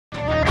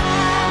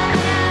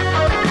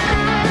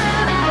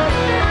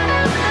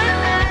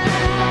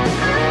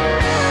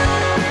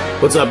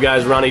What's up,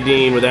 guys? Ronnie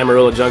Dean with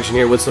Amarillo Junction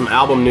here with some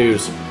album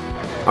news.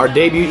 Our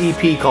debut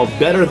EP called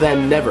Better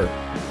Than Never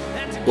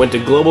went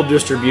to global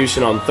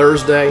distribution on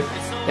Thursday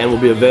and will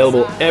be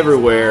available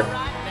everywhere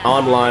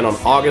online on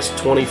August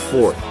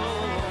 24th.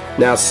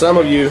 Now, some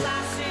of you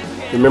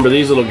remember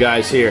these little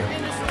guys here.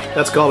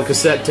 That's called a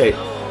cassette tape.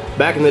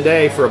 Back in the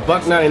day, for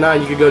 $1.99,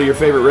 you could go to your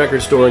favorite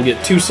record store and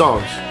get 2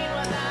 songs,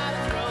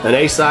 an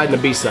A-side and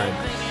a B-side.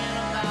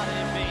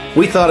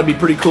 We thought it'd be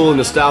pretty cool and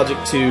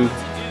nostalgic to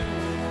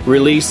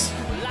release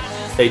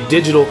a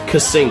digital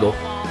CASSINGLE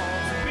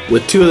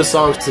with 2 of the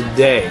songs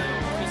today.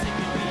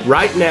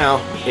 Right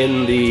now,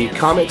 in the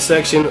comment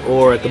section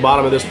or at the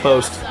bottom of this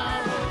post,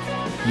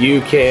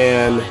 you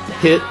can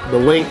hit the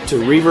link to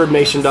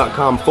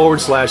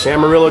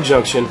reverbnation.com/Amarillo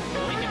Junction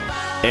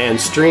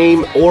and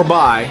stream or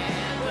buy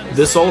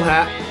This Old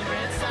Hat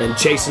and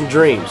Chasin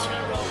Dreams,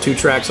 2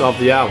 tracks off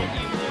the album.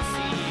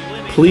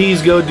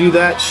 Please go do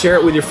that, share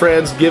it with your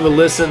friends, give a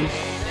listen,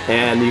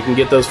 and you can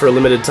get those for a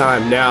limited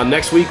time. Now,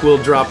 next week we'll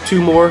drop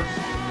 2 more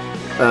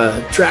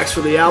tracks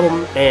for the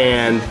album,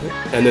 and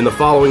then the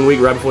following week,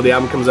 right before the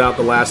album comes out,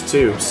 the last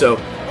 2. So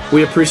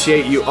we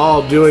appreciate you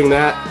all doing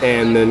that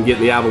and then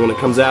getting the album when it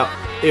comes out.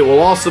 It will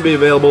also be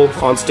available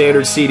on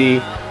standard CD,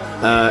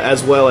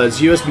 as well as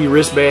USB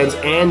wristbands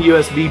and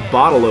USB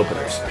bottle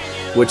openers,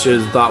 which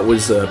I thought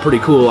was a pretty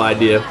cool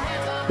idea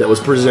that was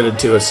presented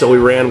to us, so we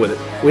ran with it.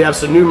 We have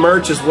some new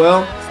merch as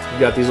well. We've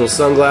got these little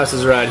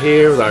sunglasses right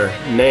here with our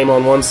name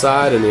on one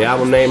side and the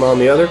album name on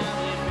the other.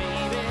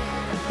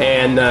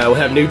 And we'll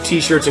have new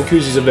t-shirts and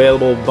koozies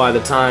available by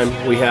the time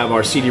we have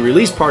our CD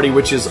release party,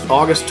 which is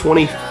August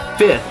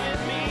 25th.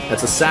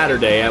 That's a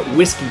Saturday at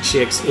Whiskey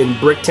Chicks in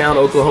Bricktown,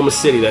 Oklahoma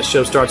City. That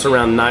show starts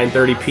around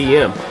 9:30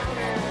 p.m.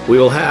 We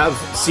will have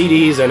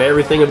CDs and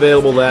everything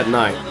available that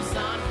night.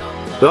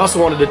 We also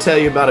wanted to tell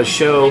you about a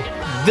show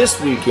this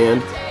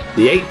weekend,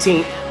 the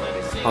 18th,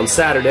 on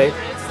Saturday,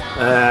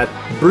 at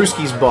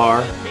Brewskey's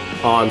Bar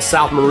on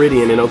South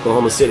Meridian in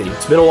Oklahoma City.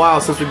 It's been a while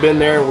since we've been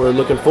there. We're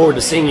looking forward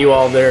to seeing you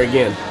all there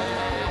again.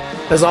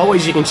 As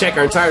always, you can check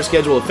our entire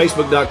schedule at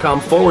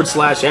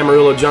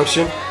facebook.com/Amarillo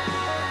Junction.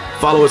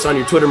 Follow us on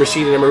your Twitter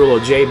machine at Amarillo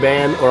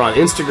JBand or on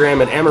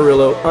Instagram at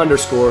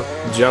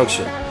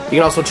Amarillo_Junction. You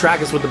can also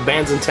track us with the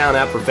Bands in Town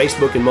app for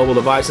Facebook and mobile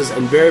devices,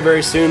 and very,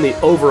 very soon the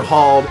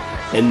overhauled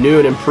and new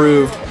and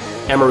improved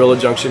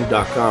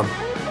AmarilloJunction.com.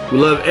 We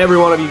love every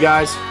one of you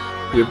guys.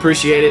 We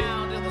appreciate it,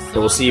 and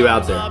we'll see you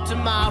out there.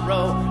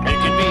 Tomorrow, it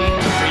could be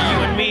for you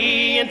and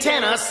me in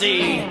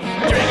Tennessee,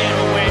 drinking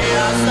away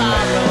our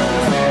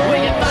sorrows. We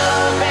can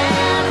find